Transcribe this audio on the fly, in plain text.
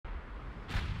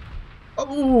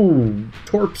Oh,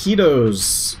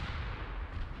 torpedoes.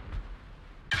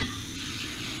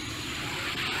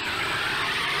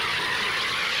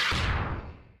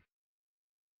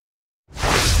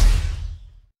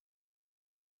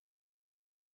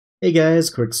 Hey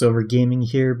guys, Quicksilver Gaming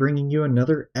here, bringing you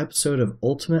another episode of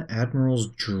Ultimate Admiral's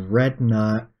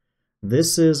Dreadnought.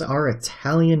 This is our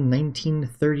Italian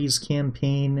 1930s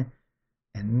campaign,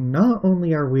 and not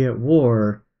only are we at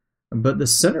war, but the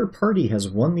center party has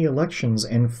won the elections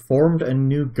and formed a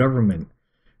new government.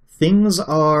 Things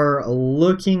are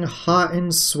looking hot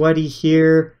and sweaty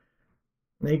here,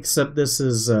 except this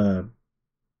is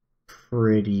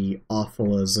pretty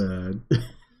awful as a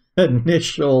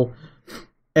initial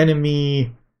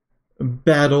enemy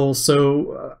battle.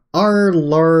 So our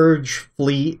large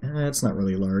fleet, it's not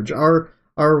really large, our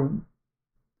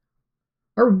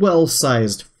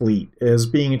well-sized fleet is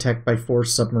being attacked by 4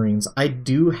 submarines. I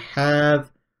do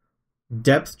have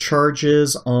depth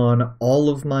charges on all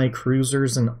of my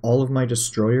cruisers and all of my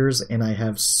destroyers, and I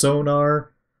have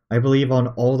sonar, I believe, on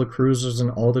all the cruisers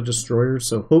and all the destroyers,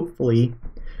 so hopefully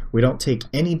we don't take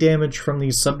any damage from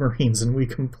these submarines and we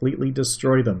completely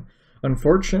destroy them.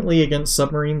 Unfortunately, against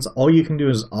submarines, all you can do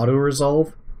is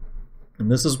auto-resolve,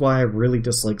 and this is why I really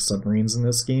dislike submarines in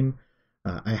this game.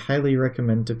 I highly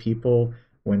recommend to people,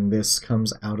 when this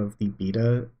comes out of the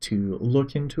beta, to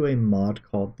look into a mod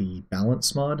called the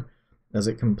Balance mod, as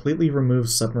it completely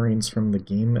removes submarines from the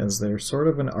game, as they're sort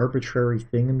of an arbitrary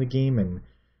thing in the game, and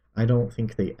I don't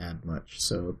think they add much.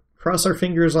 So cross our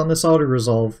fingers on this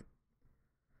auto-resolve.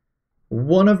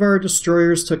 One of our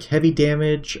destroyers took heavy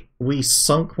damage, we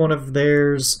sunk one of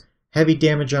theirs, heavy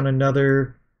damage on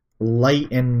another,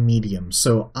 light and medium.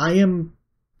 So I am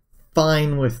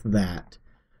fine with that.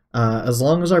 As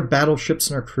long as our battleships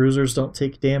and our cruisers don't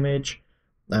take damage.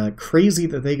 Crazy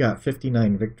that they got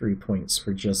 59 victory points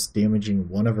for just damaging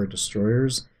one of our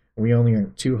destroyers. We only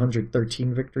earned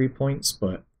 213 victory points,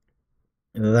 but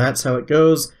that's how it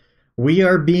goes. We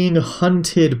are being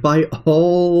hunted by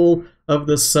all of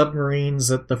the submarines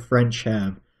that the French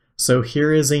have. So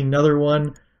here is another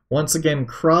one. Once again,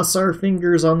 cross our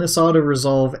fingers on this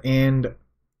auto-resolve, and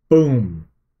boom!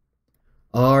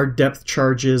 Our depth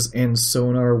charges and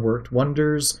sonar worked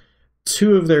wonders.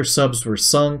 2 of their subs were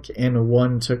sunk, and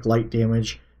 1 took light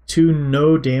damage, 2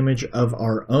 no damage of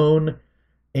our own.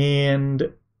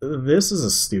 And this is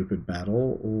a stupid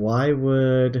battle. Why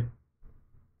would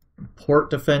port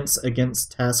defense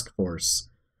against task force?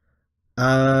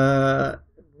 No.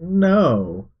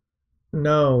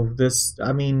 No, this,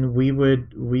 I mean, we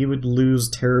would lose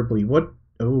terribly. What?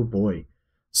 Oh boy.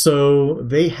 So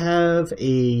they have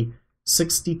a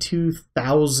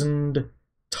 62,000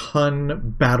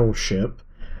 ton battleship.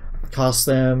 Cost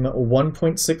them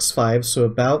 1.65, so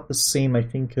about the same, I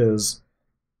think, as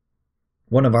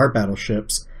one of our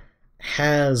battleships.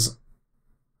 Has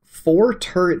 4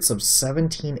 turrets of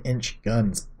 17-inch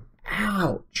guns.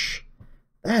 Ouch!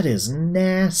 That is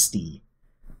nasty.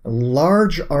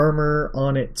 Large armor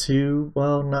on it too.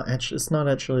 Well, it's not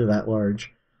actually that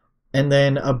large. And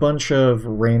then a bunch of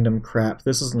random crap.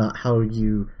 This is not how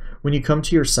you... When you come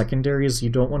to your secondaries,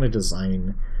 you don't want to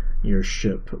design your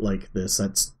ship like this.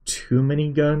 That's too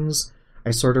many guns. I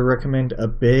sort of recommend a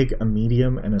big, a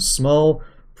medium, and a small.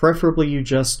 Preferably you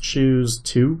just choose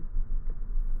 2.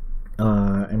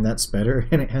 And that's better.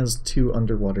 And it has 2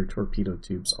 underwater torpedo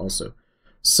tubes also.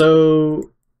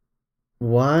 So,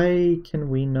 why can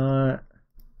we not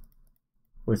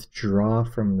withdraw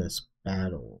from this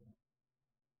battle?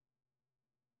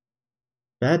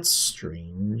 That's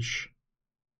strange.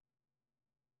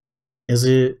 Is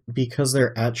it because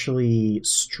they're actually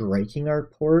striking our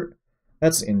port?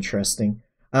 That's interesting.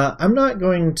 I'm not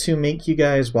going to make you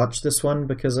guys watch this one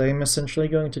because I'm essentially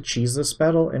going to cheese this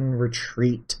battle and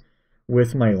retreat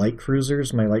with my light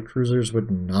cruisers. My light cruisers would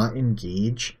not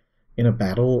engage in a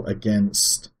battle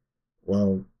against,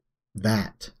 well,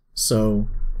 that. So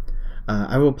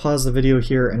I will pause the video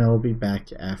here and I will be back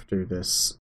after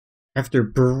this. After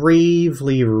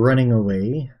bravely running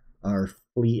away, our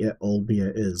fleet at Olbia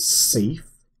is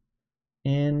safe,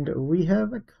 and we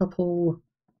have a couple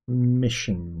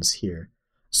missions here.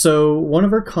 So one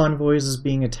of our convoys is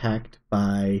being attacked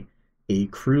by a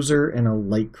cruiser and a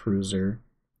light cruiser.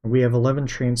 We have 11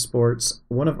 transports,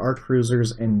 1 of our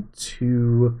cruisers, and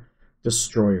 2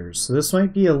 destroyers. So this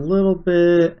might be a little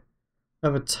bit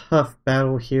of a tough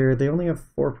battle here. They only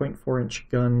have 4.4-inch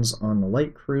guns on the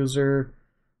light cruiser,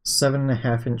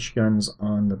 7.5-inch guns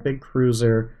on the big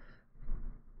cruiser.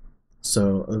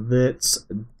 So let's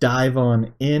dive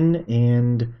on in,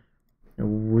 and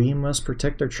we must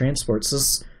protect our transports.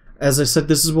 This, as I said,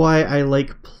 this is why I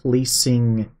like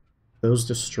placing those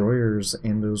destroyers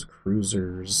and those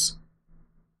cruisers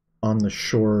on the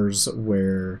shores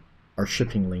where our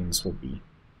shipping lanes will be.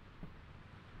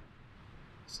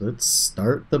 So let's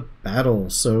start the battle.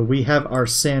 So we have our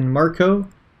San Marco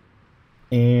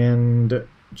and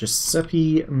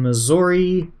Giuseppe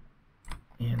Missouri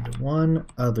and one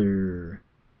other,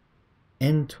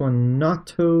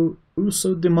 Antonato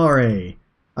Uso di Mare.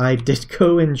 I did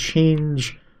go and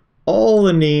change all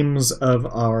the names of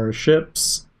our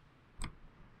ships,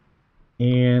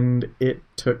 and it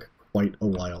took quite a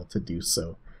while to do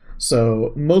so.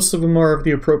 So most of them are of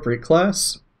the appropriate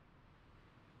class,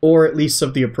 or at least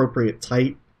of the appropriate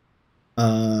type.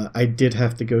 I did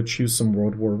have to go choose some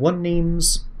World War I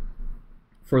names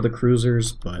for the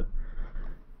cruisers, but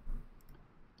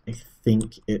I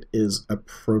think it is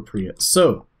appropriate.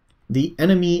 So, the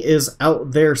enemy is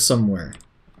out there somewhere.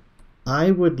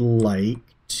 I would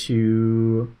like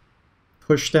to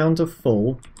push down to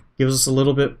full. Gives us a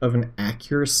little bit of an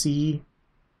accuracy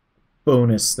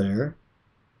bonus there.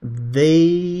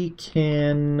 They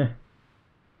can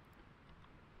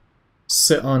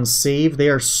sit on save. They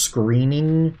are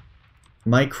screening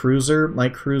my cruiser. My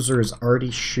cruiser is already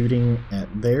shooting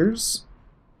at theirs.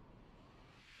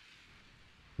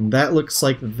 That looks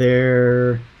like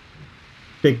their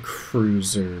big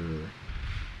cruiser.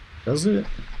 Does it?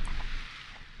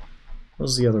 What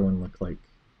does the other one look like?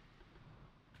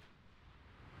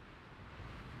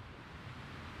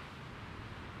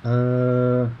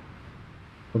 Well,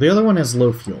 the other one has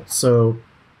low fuel, so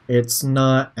it's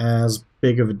not as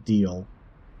big of a deal.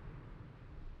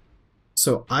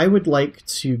 So I would like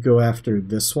to go after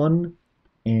this one,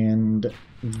 and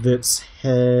let's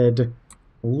head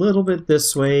a little bit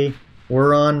this way.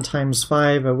 We're on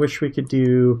 ×5. I wish we could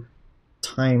do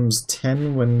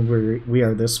 ×10 when we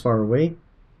are this far away.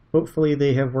 Hopefully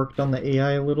they have worked on the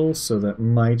AI a little so that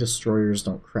my destroyers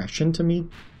don't crash into me.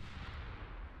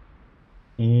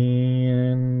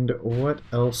 And what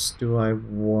else do I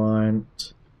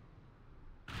want?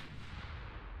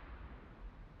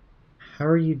 How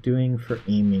are you doing for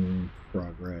aiming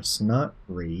progress? Not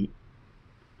great.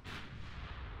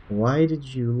 Why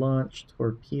did you launch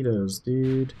torpedoes,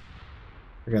 dude?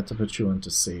 Forgot to put you on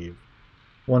to save.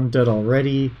 One dead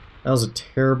already. That was a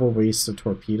terrible waste of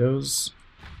torpedoes.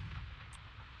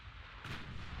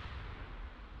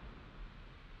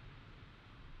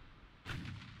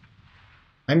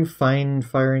 I'm fine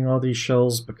firing all these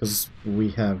shells because we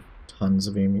have tons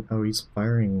of aiming. Oh, he's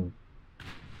firing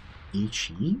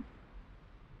HE?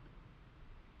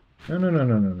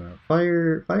 No.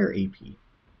 Fire AP.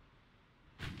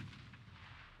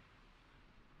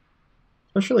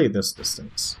 Especially at this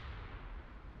distance.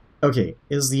 Okay,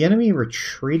 is the enemy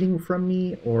retreating from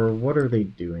me, or what are they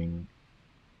doing?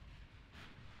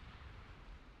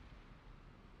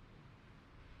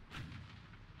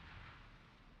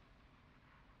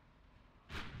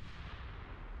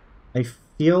 I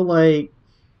feel like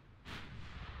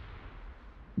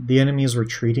the enemy is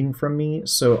retreating from me,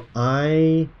 so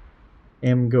I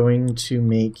am going to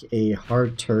make a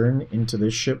hard turn into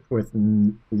this ship with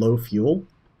low fuel.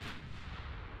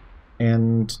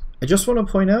 And I just want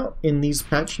to point out, in these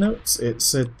patch notes, it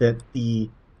said that the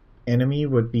enemy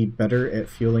would be better at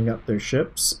fueling up their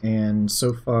ships, and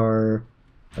so far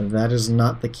that is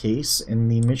not the case. In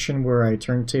the mission where I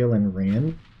turned tail and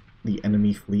ran, the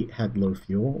enemy fleet had low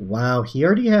fuel. Wow, he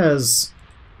already has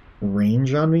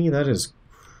range on me? That is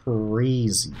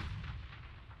crazy.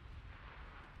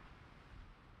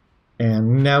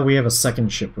 And now we have a second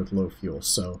ship with low fuel,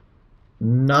 so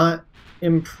not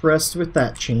impressed with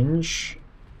that change,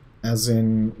 as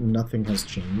in nothing has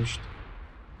changed.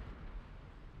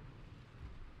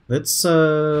 Let's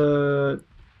I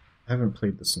haven't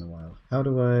played this in a while. How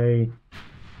do I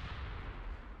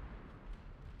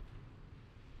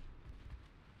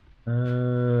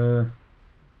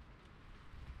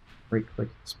right click,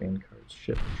 expand cards,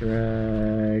 ship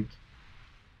drag.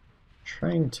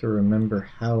 Trying to remember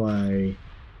how I...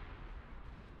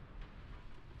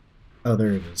 Oh,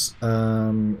 there it is.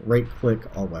 Right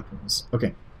click, all weapons.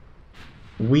 Okay.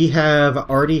 We have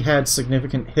already had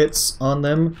significant hits on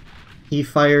them. He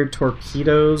fired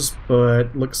torpedoes,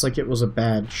 but looks like it was a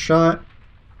bad shot.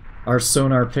 Our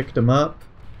sonar picked him up.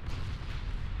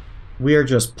 We are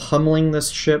just pummeling this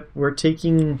ship. We're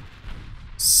taking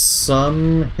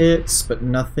some hits, but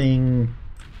nothing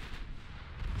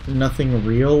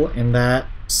real, and that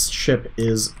ship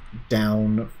is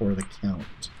down for the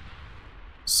count.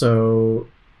 So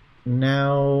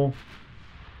now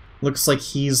looks like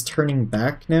he's turning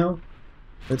back now.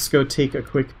 Let's go take a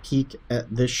quick peek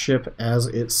at this ship as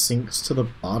it sinks to the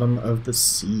bottom of the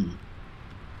sea.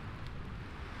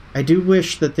 I do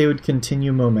wish that they would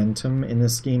continue momentum in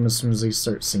this game. As soon as they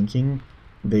start sinking,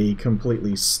 they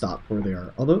completely stop where they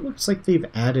are. Although it looks like they've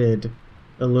added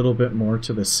a little bit more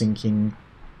to the sinking.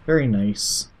 Very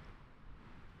nice.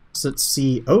 So let's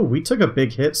see. Oh, we took a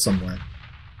big hit somewhere.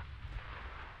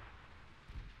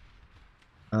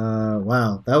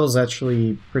 Wow, that was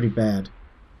actually pretty bad.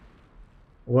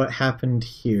 What happened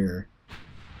here?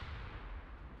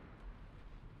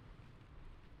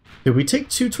 Did we take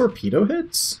 2 torpedo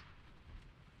hits?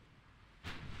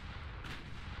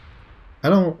 I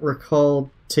don't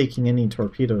recall taking any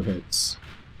torpedo hits.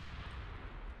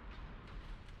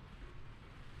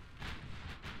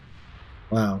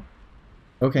 Wow.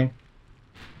 Okay.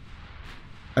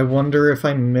 I wonder if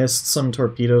I missed some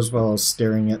torpedoes while I was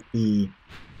staring at the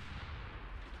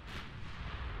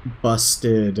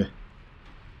busted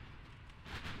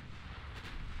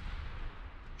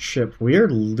ship. We are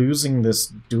losing this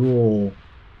duel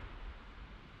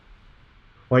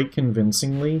quite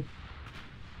convincingly.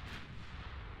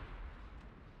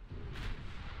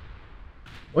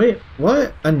 Wait,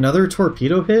 what? Another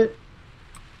torpedo hit?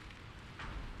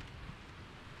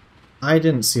 I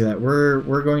didn't see that.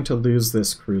 We're going to lose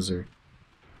this cruiser.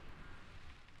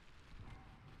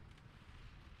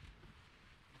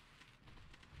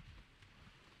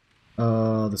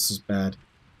 Oh, this is bad.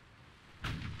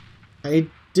 I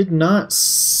did not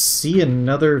see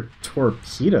another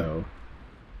torpedo.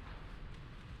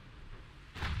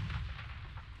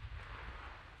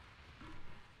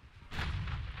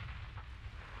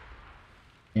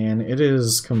 And it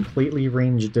is completely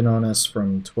ranged in on us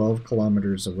from 12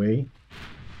 kilometers away.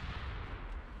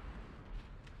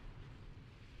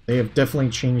 They have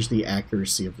definitely changed the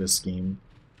accuracy of this game.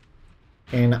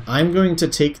 And I'm going to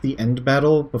take the end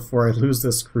battle before I lose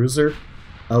this cruiser.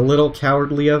 A little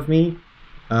cowardly of me.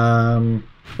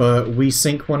 But we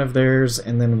sink one of theirs,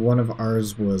 and then one of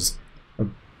ours was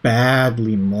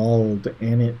badly mauled,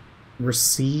 and it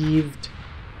received...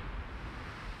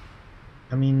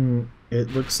 I mean...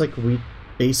 It looks like we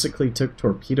basically took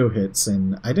torpedo hits,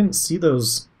 and I didn't see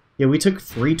those. Yeah, we took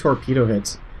 3 torpedo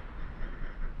hits.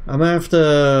 I'm gonna have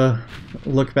to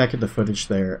look back at the footage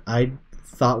there. I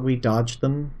thought we dodged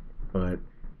them, but,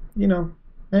 you know,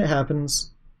 it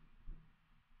happens.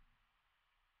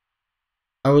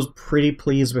 I was pretty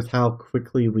pleased with how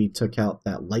quickly we took out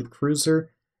that light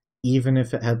cruiser, even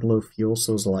if it had low fuel,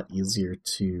 so it was a lot easier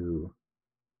to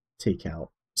take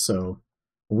out. So...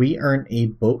 we earned a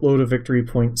boatload of victory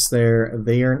points there.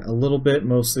 They earned a little bit,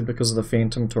 mostly because of the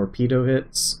phantom torpedo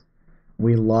hits.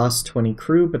 We lost 20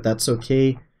 crew, but that's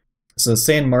okay. So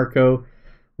San Marco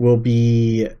will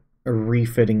be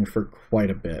refitting for quite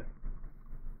a bit.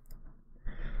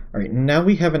 Alright, now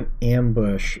we have an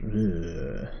ambush.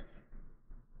 Ugh.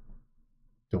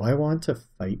 Do I want to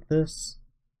fight this?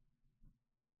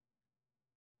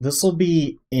 This will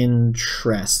be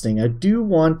interesting. I do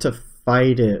want to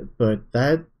fight it, but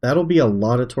that'll be a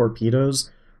lot of torpedoes.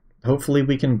 Hopefully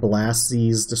we can blast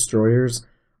these destroyers.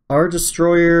 Our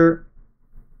destroyer,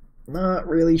 not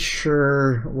really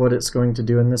sure what it's going to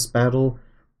do in this battle.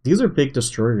 These are big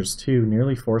destroyers too,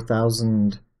 nearly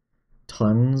 4,000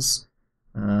 tons.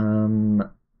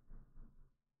 One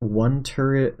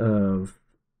turret of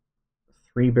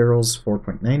 3 barrels,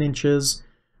 4.9 inches.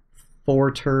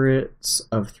 4 turrets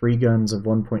of 3 guns of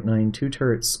 1.9. 2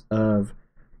 turrets of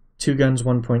 2 guns,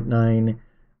 1.9,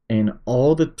 and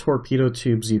all the torpedo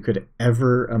tubes you could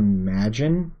ever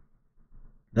imagine.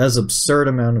 That is an absurd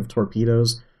amount of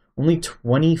torpedoes. Only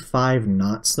 25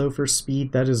 knots, though, for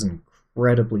speed. That is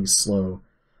incredibly slow.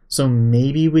 So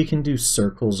maybe we can do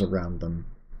circles around them.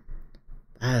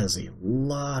 That is a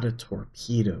lot of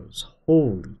torpedoes.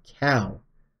 Holy cow.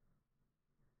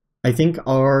 I think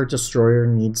our destroyer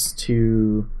needs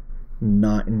to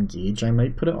not engage. I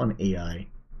might put it on AI.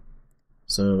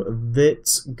 So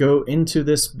let's go into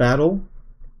this battle.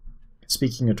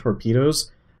 Speaking of torpedoes,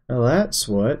 now that's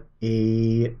what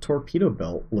a torpedo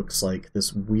belt looks like.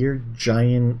 This weird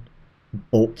giant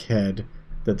bulkhead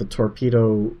that the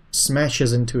torpedo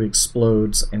smashes into,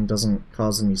 explodes, and doesn't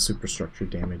cause any superstructure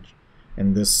damage.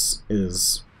 And this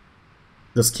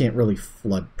can't really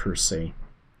flood per se.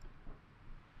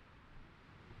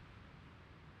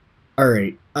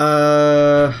 Alright,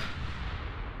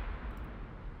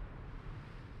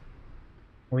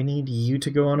 we need you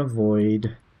to go on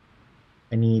avoid.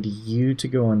 I need you to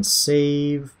go on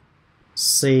save,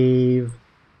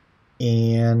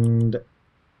 and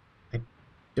I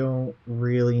don't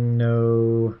really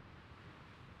know.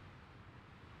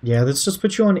 Yeah, let's just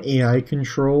put you on AI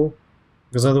control,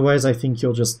 because otherwise I think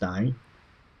you'll just die.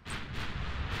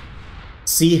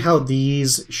 See how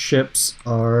these ships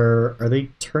are they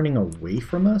turning away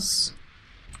from us?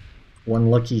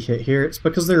 One lucky hit here. It's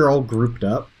because they're all grouped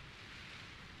up.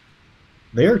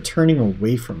 They are turning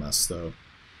away from us, though,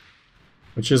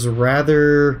 which is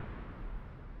rather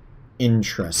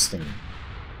interesting.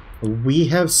 We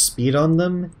have speed on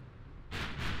them.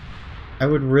 I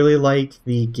would really like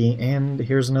the game, and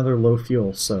here's another low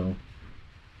fuel, so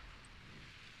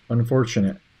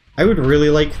unfortunate. I would really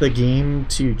like the game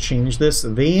to change this.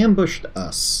 They ambushed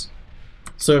us.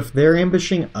 So if they're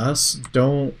ambushing us,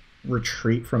 don't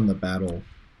retreat from the battle.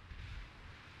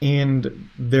 And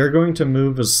they're going to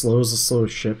move as slow as a slow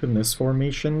ship in this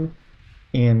formation.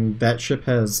 And that ship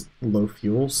has low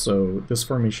fuel, so this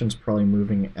formation's probably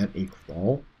moving at a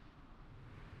crawl.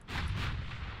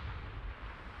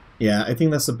 Yeah, I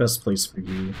think that's the best place for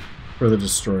you, for the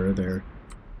destroyer there.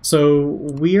 So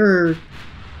we are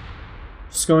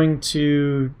just going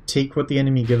to take what the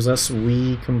enemy gives us.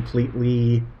 We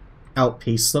completely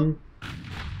outpace them.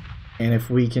 And if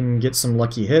we can get some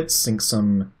lucky hits, sink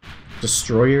some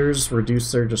destroyers,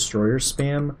 reduce their destroyer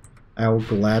spam, I will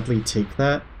gladly take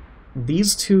that.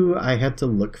 These two, I had to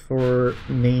look for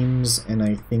names, and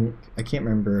I can't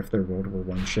remember if they're World War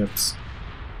I ships,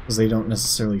 because they don't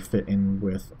necessarily fit in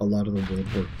with a lot of the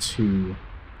World War II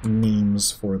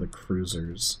names for the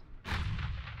cruisers.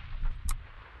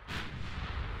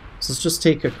 So let's just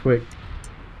take a quick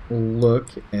look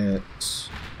at...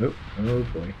 oh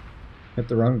boy. Hit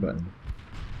the wrong button.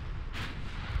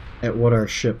 At what our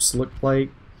ships look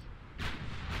like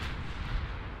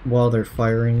while they're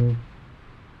firing.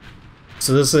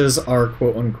 So this is our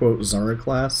quote-unquote Zara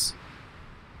class.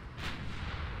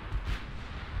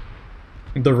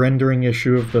 The rendering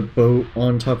issue of the boat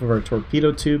on top of our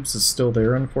torpedo tubes is still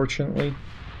there, unfortunately.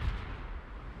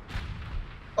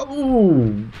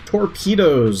 Oh!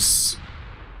 Torpedoes!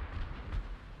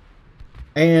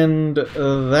 And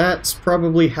that's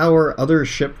probably how our other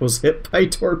ship was hit by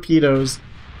torpedoes,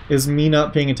 is me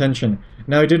not paying attention.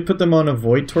 Now, I did put them on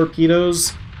avoid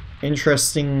torpedoes.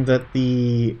 Interesting that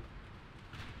the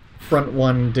front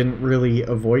one didn't really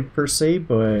avoid per se,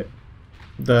 but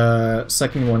the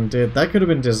second one did. That could have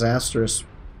been disastrous.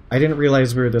 I didn't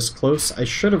realize we were this close. I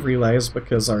should have realized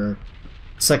because our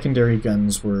secondary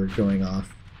guns were going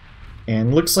off.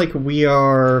 And looks like we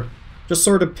are just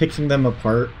sort of picking them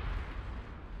apart.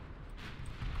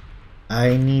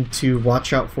 I need to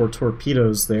watch out for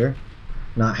torpedoes there.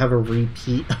 Not have a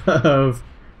repeat of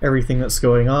everything that's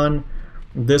going on.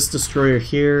 This destroyer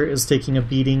here is taking a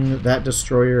beating. That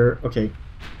destroyer... okay.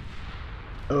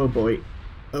 Oh boy.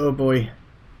 Oh boy.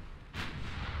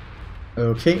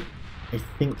 Okay. I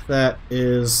think that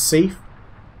is safe.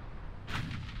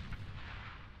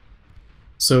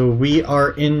 So we are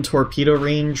in torpedo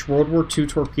range. World War II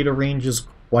torpedo range is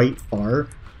quite far.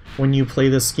 When you play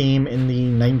this game in the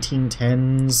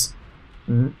 1910s,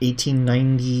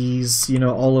 1890s, you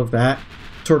know, all of that,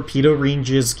 torpedo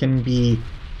ranges can be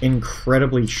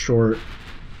incredibly short.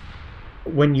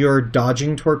 When you're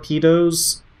dodging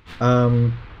torpedoes,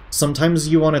 sometimes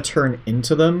you want to turn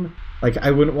into them. Like, I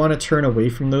wouldn't want to turn away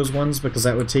from those ones because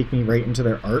that would take me right into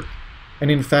their arc. And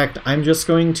in fact, I'm just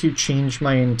going to change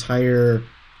my entire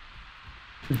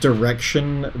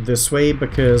direction this way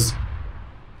because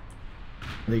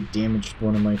they damaged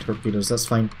one of my torpedoes. That's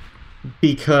fine.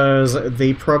 Because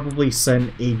they probably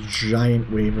sent a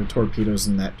giant wave of torpedoes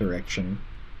in that direction.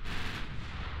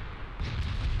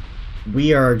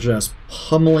 We are just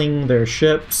pummeling their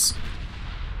ships.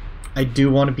 I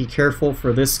do want to be careful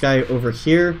for this guy over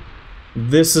here.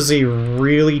 This is a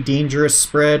really dangerous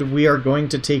spread. We are going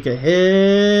to take a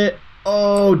hit.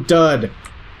 Oh, dud.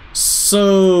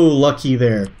 So lucky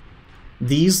there.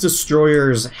 These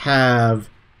destroyers have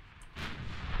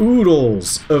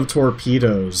oodles of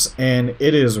torpedoes, and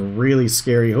it is really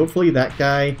scary. Hopefully that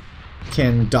guy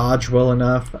can dodge well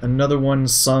enough. Another one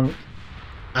sunk.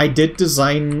 I did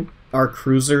design our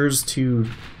cruisers to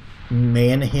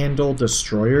manhandle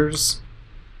destroyers,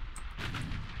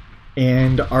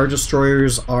 and our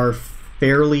destroyers are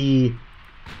fairly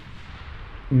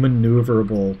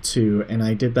maneuverable too, and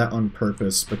I did that on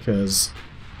purpose because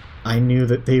I knew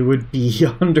that they would be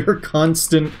under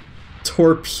constant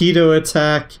torpedo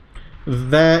attack.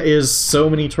 That is so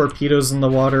many torpedoes in the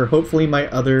water. Hopefully my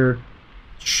other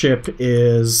ship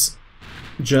is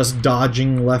just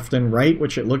dodging left and right,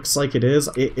 which it looks like it is.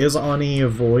 It is on a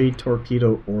avoid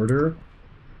torpedo order,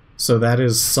 so that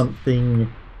is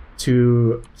something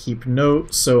to keep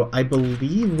note. So I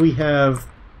believe we have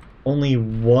only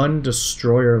one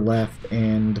destroyer left,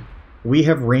 and we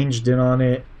have ranged in on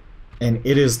it, and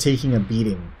it is taking a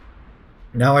beating.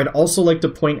 Now, I'd also like to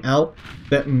point out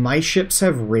that my ships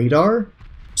have radar,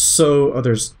 So, oh,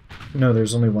 there's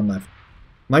only one left.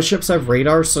 My ships have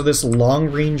radar, so this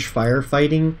long-range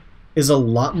firefighting is a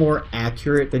lot more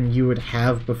accurate than you would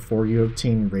have before you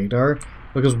obtain radar.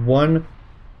 Because one,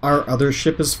 our other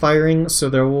ship is firing, so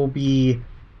there will be...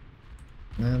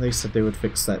 they said they would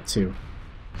fix that too.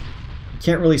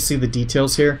 Can't really see the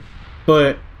details here,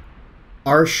 but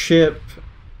our ship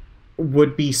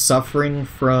would be suffering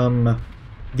from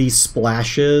the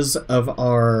splashes of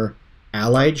our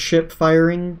allied ship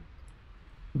firing,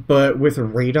 but with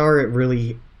radar it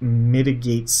really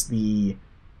mitigates the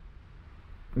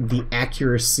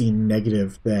accuracy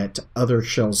negative that other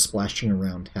shells splashing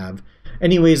around have.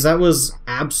 Anyways, that was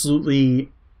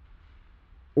absolutely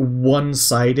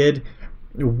one-sided.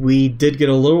 We did get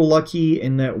a little lucky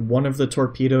in that one of the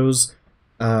torpedoes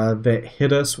that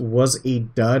hit us was a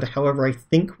dud. However, I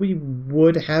think we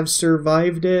would have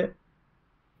survived it.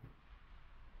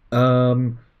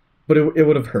 But it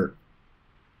would have hurt.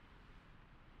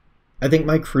 I think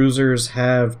my cruisers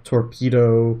have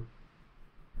torpedo...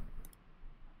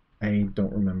 I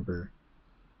don't remember.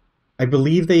 I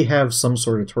believe they have some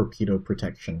sort of torpedo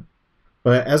protection.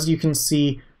 But as you can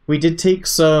see, we did take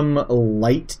some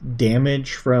light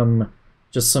damage from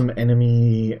just some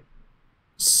enemy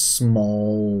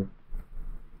small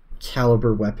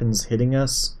caliber weapons hitting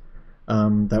us.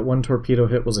 That one torpedo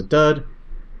hit was a dud,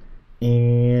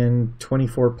 and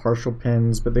 24 partial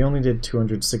pens, but they only did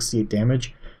 268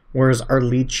 damage, whereas our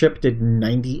lead ship did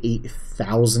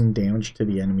 98,000 damage to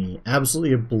the enemy.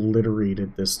 Absolutely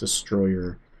obliterated this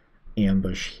destroyer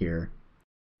ambush here.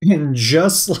 And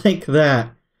just like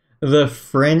that, the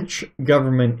French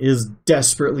government is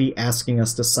desperately asking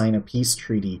us to sign a peace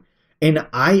treaty. And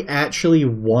I actually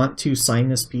want to sign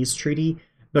this peace treaty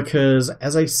because,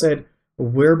 as I said,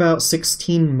 we're about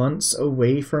 16 months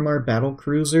away from our battle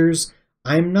cruisers.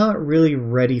 I'm not really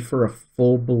ready for a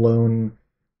full-blown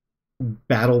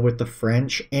battle with the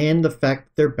French, and the fact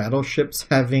that their battleships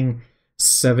having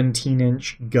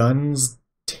 17-inch guns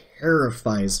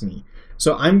terrifies me.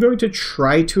 So I'm going to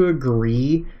try to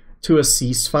agree to a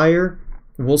ceasefire.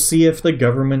 We'll see if the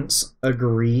governments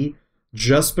agree.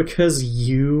 Just because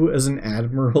you, as an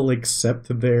admiral,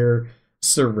 accept their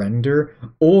surrender,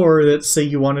 or let's say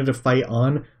you wanted to fight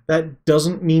on, that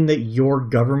doesn't mean that your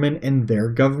government and their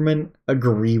government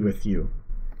agree with you.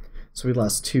 So we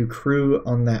lost 2 crew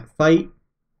on that fight.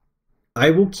 I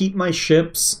will keep my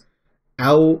ships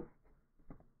out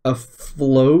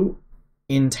afloat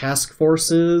in task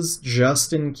forces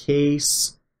just in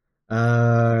case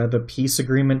the peace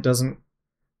agreement doesn't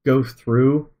go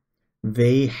through.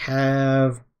 They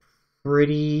have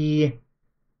pretty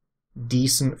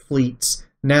decent fleets.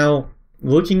 Now,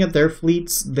 looking at their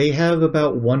fleets, they have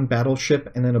about 1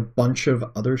 battleship and then a bunch of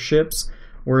other ships,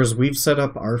 whereas we've set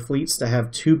up our fleets to have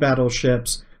 2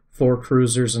 battleships, 4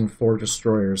 cruisers, and 4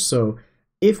 destroyers. So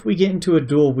if we get into a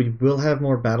duel, we will have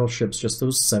more battleships. Just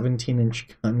those 17-inch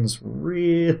guns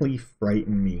really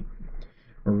frighten me.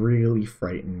 Really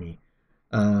frighten me.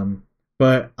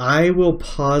 But I will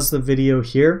pause the video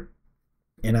here,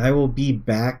 and I will be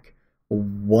back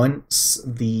once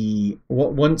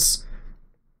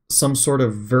some sort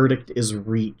of verdict is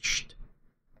reached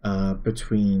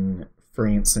between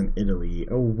France and Italy.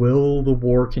 Will the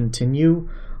war continue,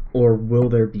 or will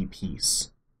there be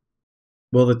peace?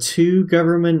 Well, the 2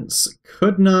 governments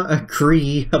could not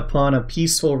agree upon a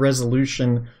peaceful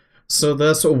resolution, so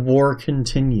thus a war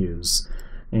continues.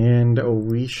 And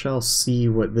we shall see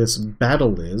what this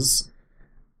battle is.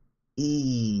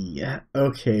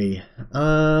 Okay.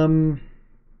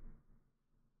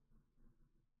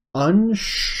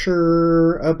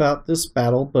 Unsure about this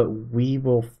battle, but we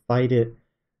will fight it.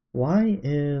 Why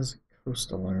is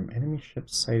coast alarm? Enemy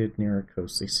ships sighted near a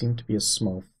coast. They seem to be a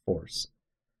small force.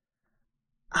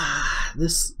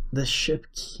 This ship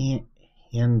can't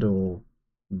handle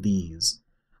these.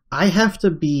 I have to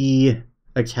be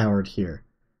a coward here.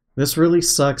 This really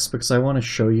sucks because I want to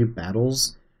show you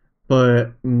battles,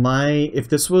 but if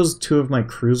this was 2 of my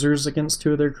cruisers against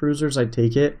 2 of their cruisers, I'd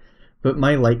take it. But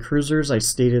my light cruisers, I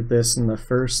stated this in the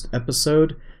first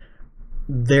episode,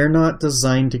 they're not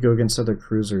designed to go against other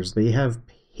cruisers. They have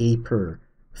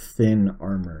paper-thin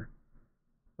armor.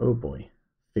 Oh boy,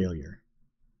 failure.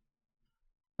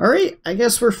 Alright, I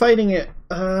guess we're fighting it.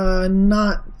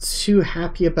 Not too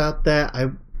happy about that.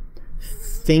 I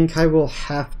think I will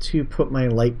have to put my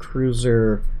light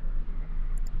cruiser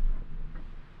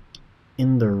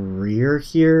in the rear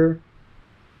here.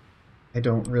 I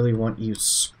don't really want you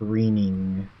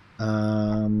screening.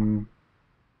 I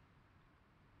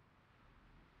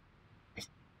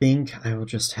think I will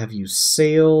just have you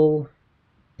sail,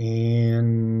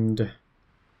 and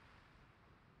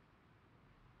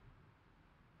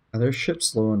Are their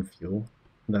ships low on fuel?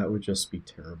 That would just be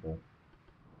terrible.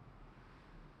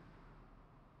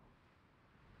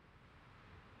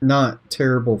 Not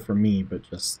terrible for me, but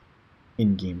just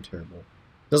in-game terrible.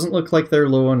 Doesn't look like they're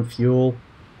low on fuel.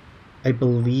 I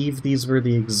believe these were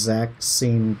the exact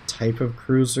same type of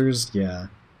cruisers, yeah.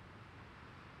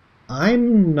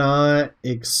 I'm not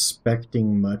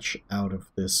expecting much out of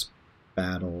this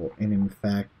battle, and in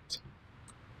fact,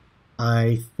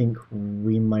 I think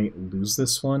we might lose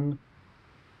this one.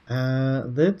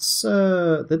 Let's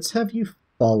have you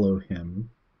follow him.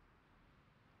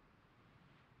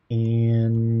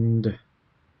 And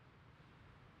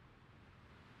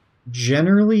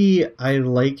generally, I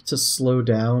like to slow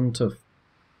down to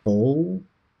full.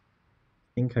 I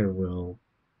think I will.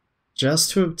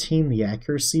 Just to obtain the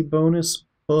accuracy bonus,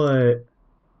 but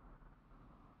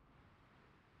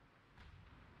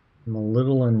I'm a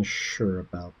little unsure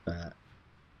about that.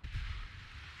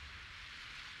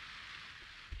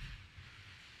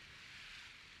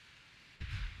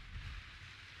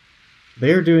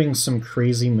 They're doing some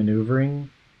crazy maneuvering.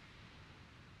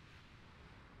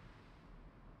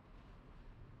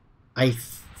 I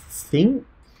think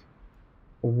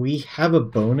we have a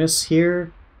bonus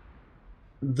here.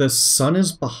 The sun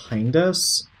is behind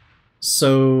us,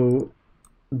 so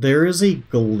there is a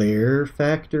glare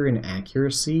factor in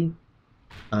accuracy.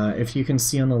 If you can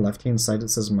see on the left-hand side, it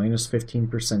says minus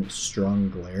 15% strong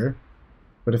glare.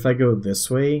 But if I go this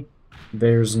way,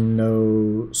 there's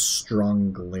no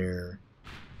strong glare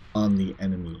on the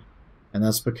enemy. And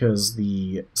that's because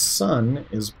the sun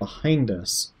is behind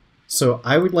us. So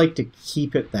I would like to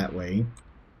keep it that way.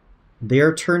 They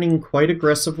are turning quite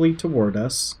aggressively toward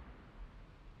us.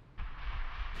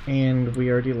 And we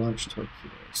already launched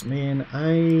torpedoes. Man,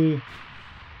 I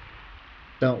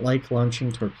don't like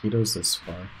launching torpedoes this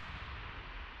far.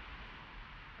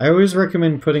 I always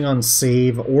recommend putting on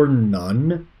save or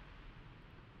none.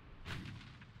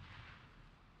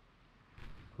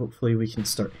 Hopefully we can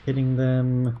start hitting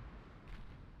them.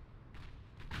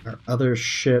 Our other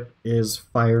ship is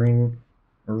firing.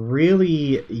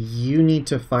 Really, you need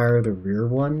to fire the rear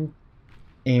one.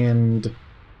 And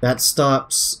that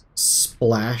stops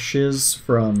splashes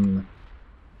from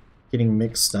getting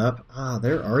mixed up. Ah,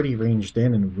 they're already ranged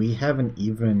in and we haven't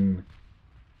even...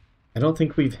 I don't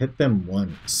think we've hit them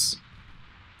once.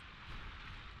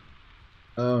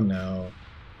 Oh no.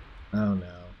 Oh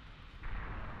no.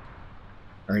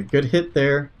 Alright, good hit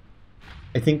there.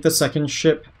 I think the second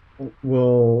ship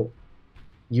will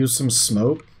use some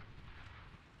smoke.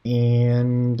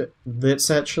 And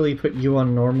let's actually put you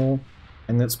on normal.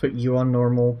 And let's put you on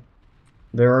normal.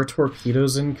 There are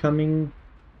torpedoes incoming.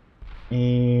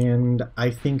 And I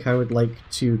think I would like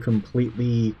to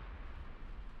completely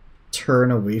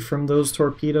turn away from those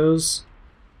torpedoes.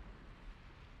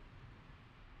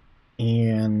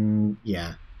 And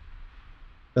yeah.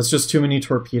 That's just too many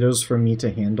torpedoes for me to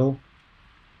handle.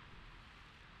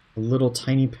 A little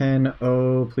tiny pen.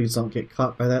 Oh, please don't get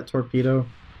caught by that torpedo.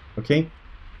 Okay,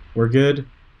 we're good.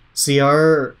 See,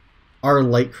 our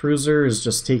light cruiser is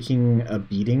just taking a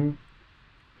beating.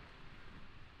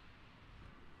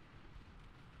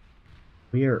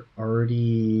 We are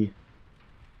already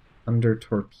under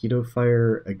torpedo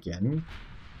fire again.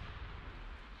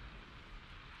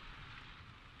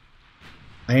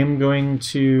 I am going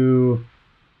to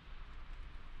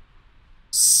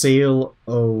sail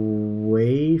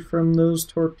away from those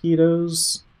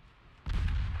torpedoes.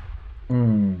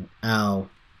 Ow.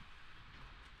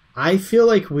 I feel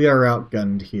like we are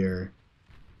outgunned here.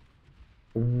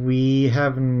 We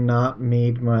have not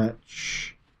made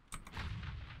much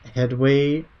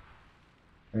headway.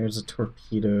 There's a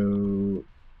torpedo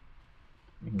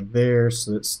there,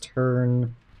 so let's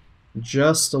turn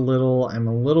just a little. I'm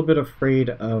a little bit afraid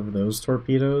of those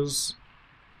torpedoes.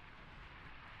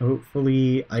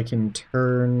 Hopefully I can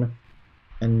turn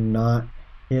and not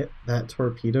hit that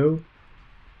torpedo.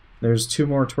 There's two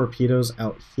more torpedoes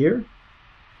out here.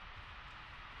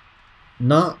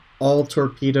 Not all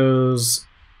torpedoes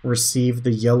receive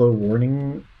the yellow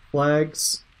warning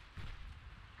flags.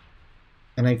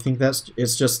 And I think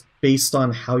it's just based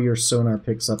on how your sonar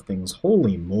picks up things.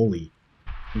 Holy moly.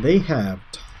 They have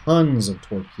tons of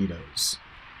torpedoes.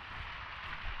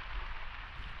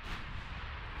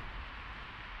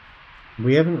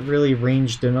 We haven't really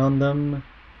ranged in on them.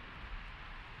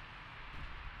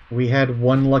 We had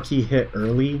one lucky hit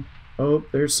early. Oh,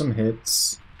 there's some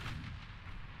hits.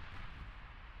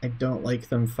 I don't like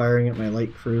them firing at my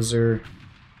light cruiser.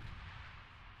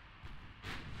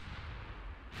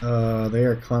 They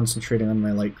are concentrating on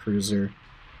my light cruiser.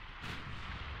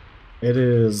 It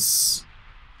is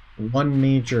one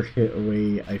major hit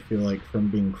away, I feel like, from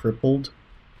being crippled.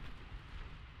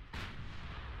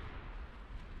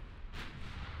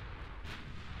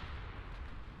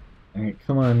 Alright,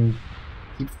 come on.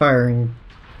 Keep firing.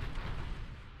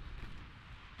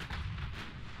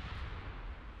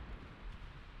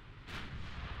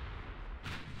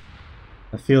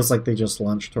 It feels like they just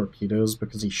launched torpedoes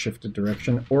because he shifted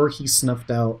direction, or he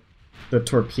snuffed out the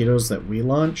torpedoes that we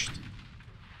launched.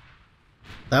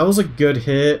 That was a good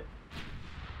hit.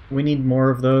 We need more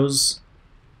of those.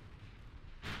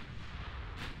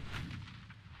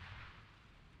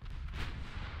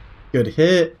 Good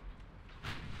hit.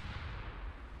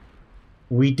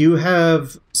 We do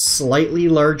have slightly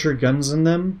larger guns in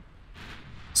them,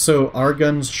 so our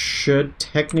guns should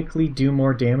technically do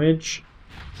more damage.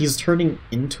 He's turning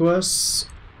into us,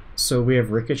 so we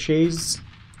have ricochets.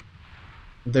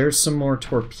 There's some more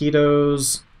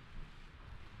torpedoes.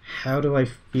 How do I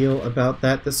feel about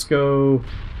that? Let's go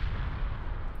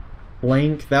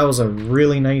blank. That was a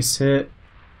really nice hit,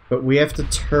 but we have to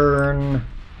turn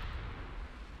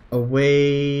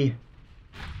away.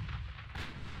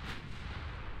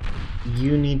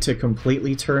 You need to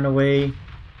completely turn away.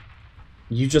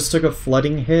 You just took a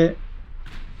flooding hit.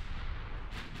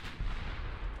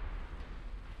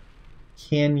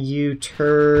 Can you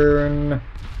turn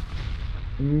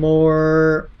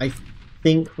more? I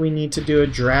think we need to do a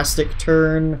drastic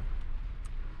turn.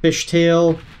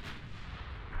 Fishtail.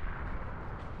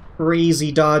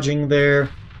 Crazy dodging there.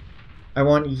 I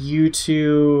want you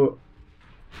to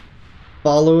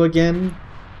follow again.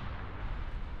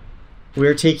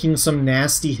 We're taking some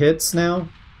nasty hits now,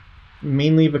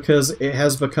 mainly because it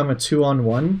has become a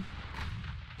 2-on-1.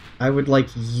 I would like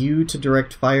you to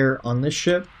direct fire on this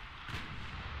ship.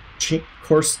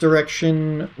 Course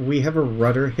direction, we have a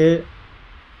rudder hit,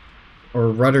 or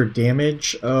rudder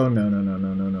damage. Oh,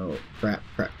 no. Crap.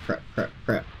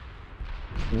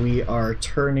 We are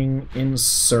turning in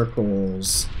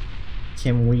circles.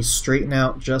 Can we straighten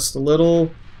out just a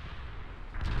little?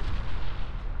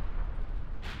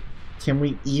 Can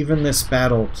we even this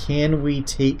battle? Can we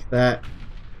take that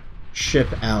ship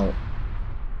out?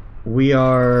 We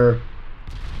are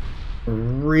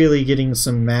really getting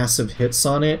some massive hits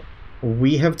on it.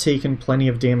 We have taken plenty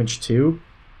of damage too.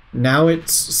 Now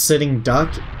it's sitting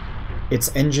duck.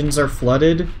 Its engines are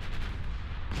flooded.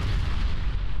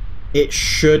 It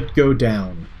should go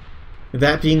down.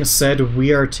 That being said,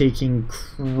 we are taking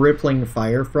crippling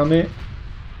fire from it.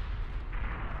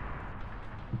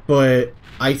 But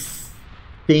I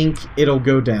think it'll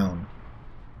go down.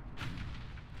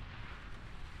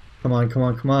 Come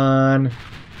on.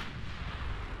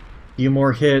 Few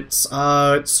more hits.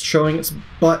 It's showing its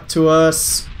butt to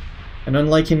us. And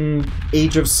unlike in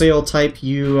Age of Sail type,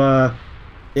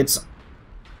 it's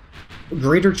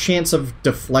greater chance of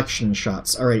deflection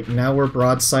shots. Alright, now we're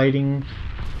broadsiding.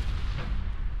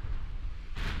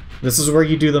 This is where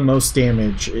you do the most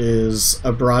damage, is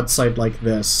a broadside like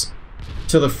this.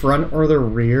 To the front or the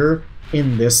rear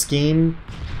in this game,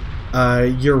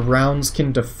 your rounds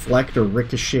can deflect or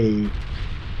ricochet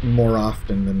more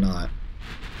often than not.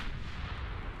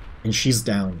 And she's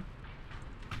down.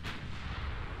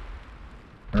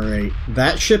 Alright,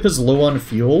 that ship is low on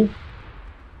fuel.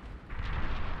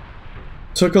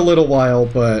 Took a little while,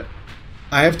 but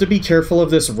I have to be careful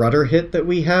of this rudder hit that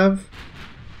we have,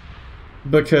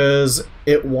 because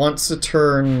it wants to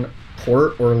turn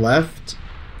port or left,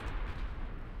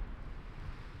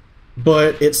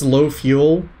 but it's low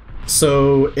fuel,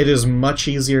 so it is much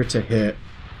easier to hit.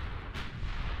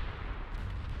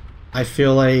 I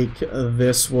feel like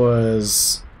this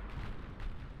was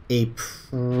a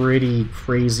pretty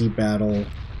crazy battle.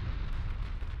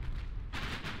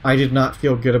 I did not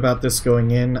feel good about this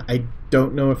going in. I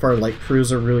don't know if our light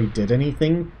cruiser really did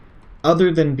anything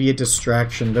other than be a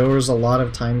distraction. There was a lot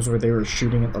of times where they were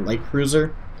shooting at the light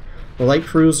cruiser. The light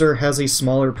cruiser has a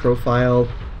smaller profile.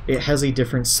 It has a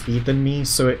different speed than me,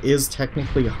 so it is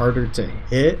technically harder to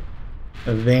hit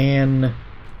than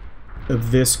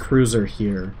this cruiser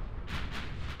here.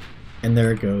 And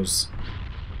there it goes.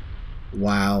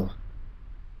 Wow.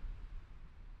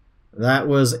 That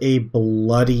was a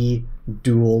bloody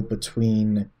duel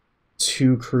between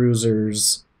two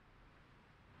cruisers.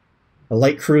 A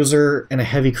light cruiser and a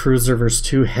heavy cruiser versus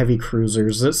two heavy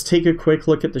cruisers. Let's take a quick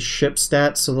look at the ship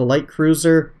stats. So the light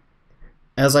cruiser,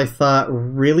 as I thought,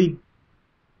 really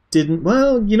didn't...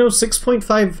 Well,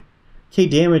 6.5k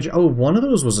damage. Oh, one of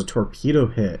those was a torpedo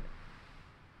hit.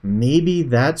 Maybe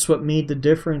that's what made the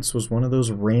difference, was one of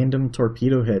those random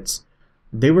torpedo hits.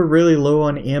 They were really low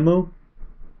on ammo.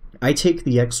 I take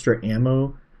the extra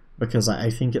ammo because I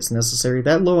think it's necessary.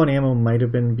 That low on ammo might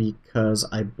have been because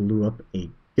I blew up a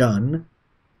gun.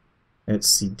 Let's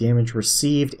see, damage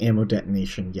received, ammo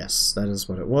detonation. Yes, that is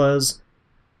what it was.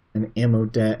 An ammo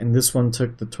det, and this one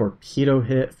took the torpedo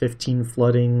hit, 15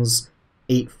 floodings,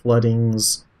 8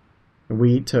 floodings.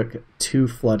 We took 2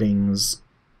 floodings,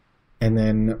 and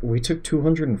then we took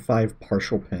 205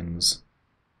 partial pins.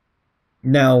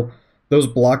 Now, those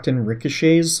blocked in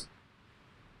ricochets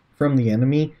from the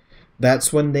enemy,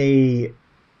 that's when they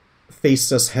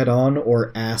faced us head on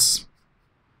or ass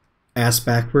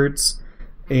backwards,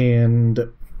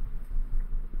 and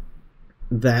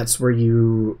that's where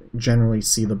you generally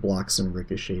see the blocks and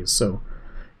ricochets. So,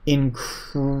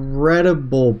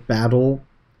 incredible battle.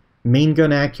 Main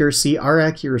gun accuracy. Our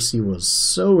accuracy was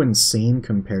so insane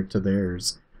compared to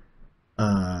theirs.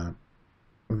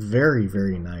 Very,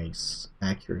 very nice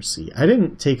accuracy. I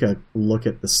didn't take a look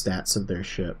at the stats of their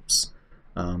ships.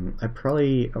 I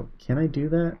probably... Oh, can I do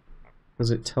that?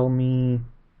 Does it tell me...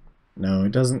 No,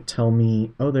 it doesn't tell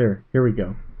me... Oh, there. Here we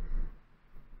go.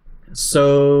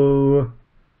 So...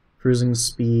 Cruising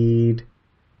speed...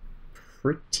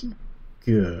 Pretty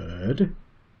good.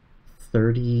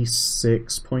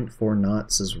 36.4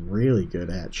 knots is really good,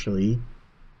 actually.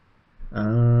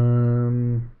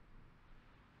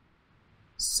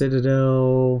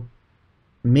 Citadel...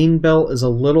 Main belt is a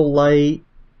little light,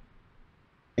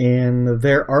 and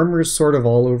their armor is sort of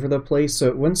all over the place, so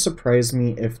it wouldn't surprise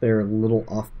me if they're a little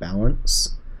off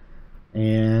balance.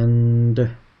 But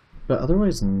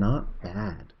otherwise, not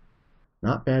bad.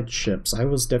 Not bad ships. I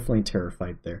was definitely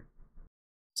terrified there.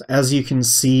 So as you can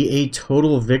see, a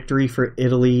total victory for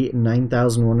Italy,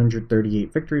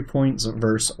 9,138 victory points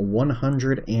versus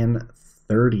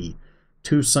 130.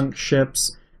 2 sunk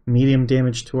ships, medium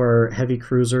damage to our heavy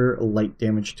cruiser, light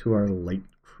damage to our light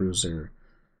cruiser.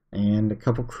 And a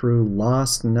couple crew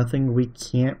lost, nothing we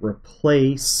can't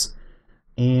replace.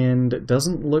 And it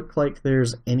doesn't look like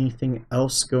there's anything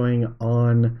else going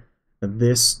on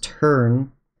this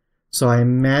turn. So I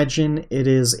imagine it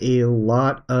is a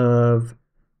lot of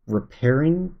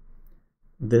repairing.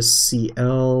 This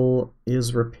CL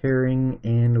is repairing,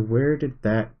 and where did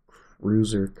that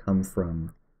cruiser come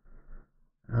from?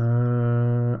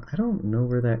 I don't know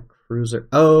where that cruiser...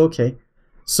 Oh, okay.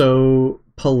 So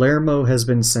Palermo has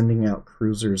been sending out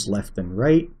cruisers left and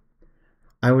right.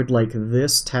 I would like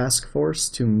this task force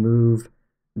to move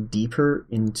deeper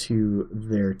into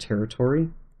their territory.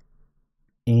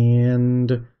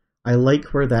 And I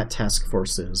like where that task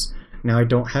force is. Now, I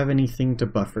don't have anything to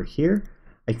buffer here.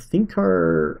 I think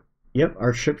our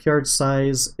shipyard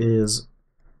size is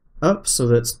up, so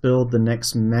let's build the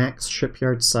next max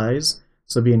shipyard size.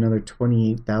 So it'll be another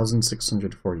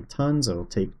 28,640 tons. It'll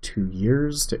take 2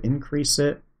 years to increase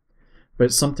it, but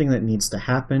it's something that needs to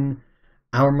happen.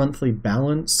 Our monthly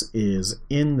balance is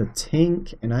in the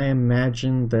tank, and I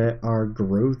imagine that our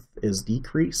growth is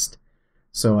decreased.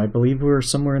 So I believe we were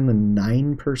somewhere in the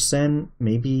 9%,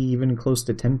 maybe even close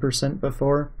to 10%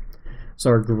 before. So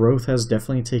our growth has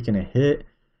definitely taken a hit.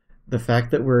 The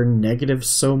fact that we're negative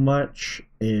so much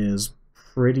is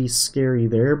pretty scary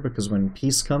there, because when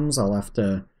peace comes, I'll have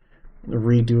to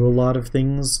redo a lot of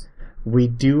things. We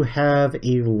do have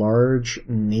a large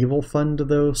naval fund,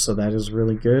 though, so that is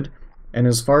really good. And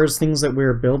as far as things that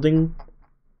we're building,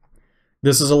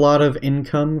 this is a lot of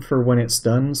income for when it's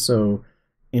done. So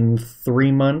in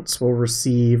 3 months, we'll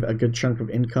receive a good chunk of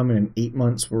income, and in 8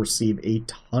 months, we'll receive a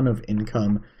ton of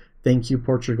income. Thank you,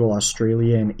 Portugal,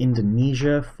 Australia, and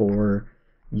Indonesia, for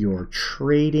your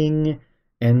trading.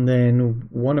 And then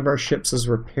one of our ships is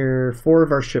repair. 4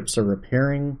 of our ships are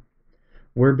repairing.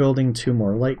 We're building 2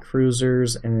 more light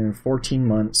cruisers, and in 14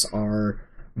 months, our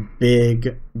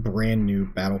big, brand new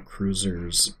battle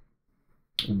cruisers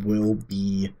will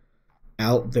be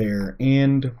out there.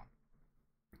 And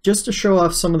just to show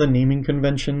off some of the naming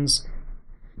conventions,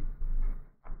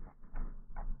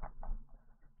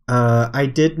 I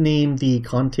did name the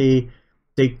Conte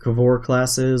de Cavour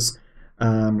classes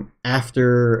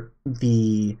after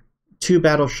the 2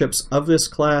 battleships of this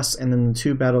class, and then the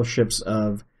 2 battleships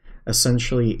of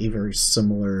essentially a very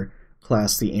similar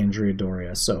class, the Andrea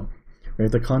Doria. So we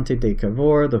have the Conte de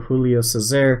Cavour, the Julio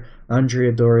Cesar,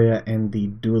 Andrea Doria, and the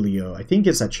Duelio. I think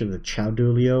it's actually the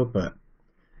Ciaudulio, but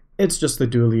it's just the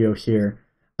Duelio here.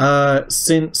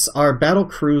 Since our battle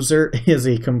cruiser is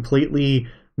a completely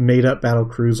made-up battle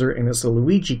cruiser and it's a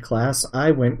Luigi class,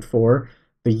 I went for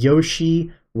the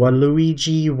Yoshi,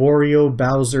 Waluigi, Wario,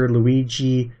 Bowser,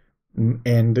 Luigi,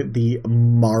 and the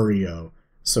Mario.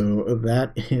 So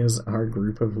that is our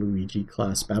group of Luigi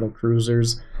class battle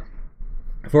cruisers.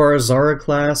 For our Zara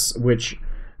class, which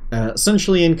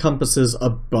essentially encompasses a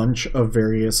bunch of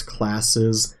various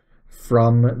classes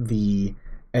from the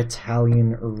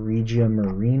Italian Regia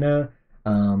Marina.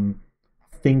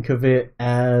 Think of it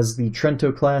as the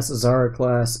Trento class, Zara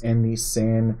class, and the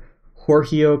San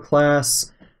Jorge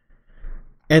class.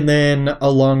 And then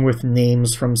along with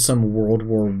names from some World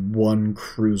War I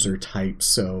cruiser types.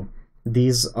 So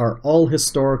these are all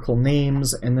historical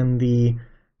names. And then the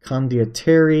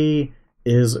Condottieri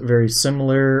is very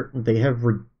similar. They have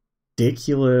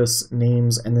ridiculous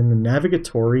names. And then the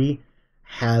Navigatori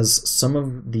has some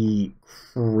of the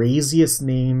craziest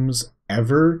names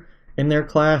ever in their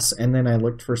class. And then I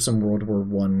looked for some World War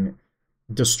I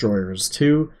destroyers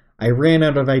too. I ran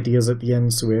out of ideas at the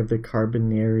end, so we have the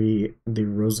Carabinieri, the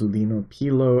Rosolino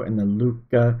Pilo, and the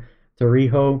Luca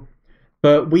Torrijo.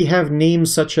 But we have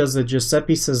names such as the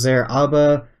Giuseppe Cesare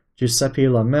Abba, Giuseppe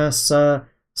Lamessa,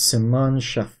 Simon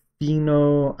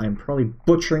Schaffino. I'm probably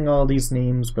butchering all these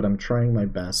names, but I'm trying my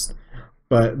best.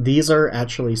 But these are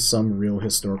actually some real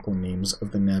historical names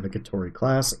of the Navigatori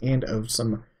class and of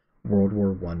some World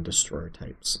War I destroyer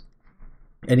types.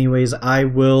 Anyways, I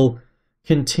will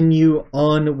continue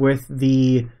on with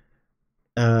the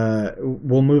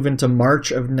we'll move into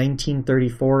March of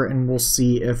 1934, and we'll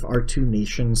see if our two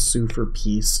nations sue for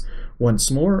peace once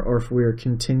more, or if we're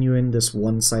continuing this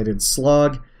one-sided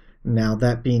slog. Now,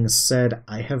 that being said,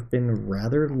 I have been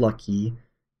rather lucky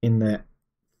in that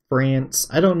France,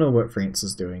 I don't know what France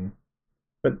is doing,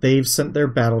 but they've sent their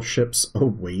battleships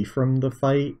away from the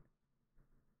fight,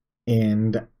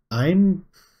 and I'm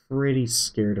pretty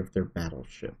scared of their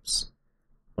battleships.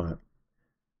 But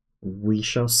we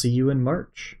shall see you in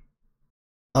March.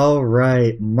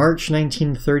 Alright, March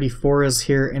 1934 is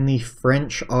here, and the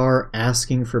French are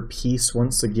asking for peace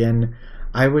once again.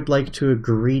 I would like to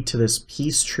agree to this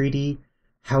peace treaty.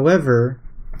 However,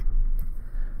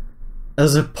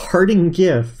 as a parting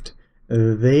gift,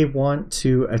 they want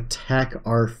to attack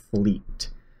our fleet.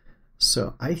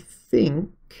 So I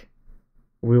think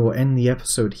we will end the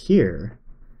episode here.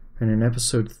 And in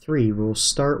episode 3, we'll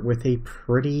start with a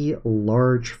pretty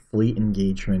large fleet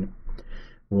engagement.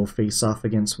 We'll face off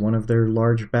against one of their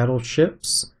large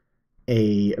battleships,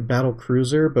 a battle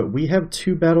cruiser, but we have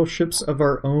 2 battleships of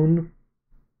our own,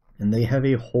 and they have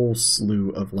a whole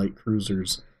slew of light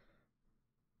cruisers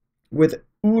with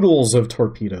oodles of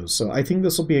torpedoes. So I think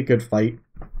this will be a good fight.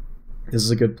 This is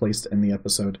a good place to end the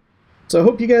episode. So I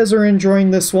hope you guys are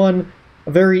enjoying this one.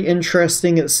 Very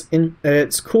interesting.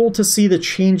 It's cool to see the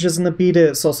changes in the beta.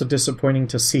 It's also disappointing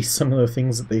to see some of the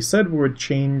things that they said would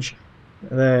change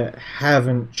that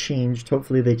haven't changed.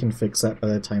 Hopefully they can fix that by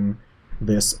the time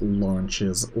this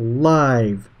launches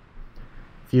live.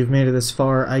 If you've made it this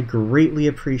far, I greatly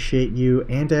appreciate you,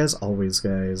 and as always,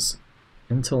 guys,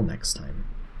 until next time.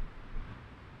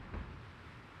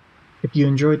 If you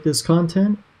enjoyed this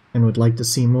content and would like to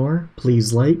see more,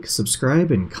 please like, subscribe,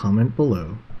 and comment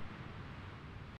below.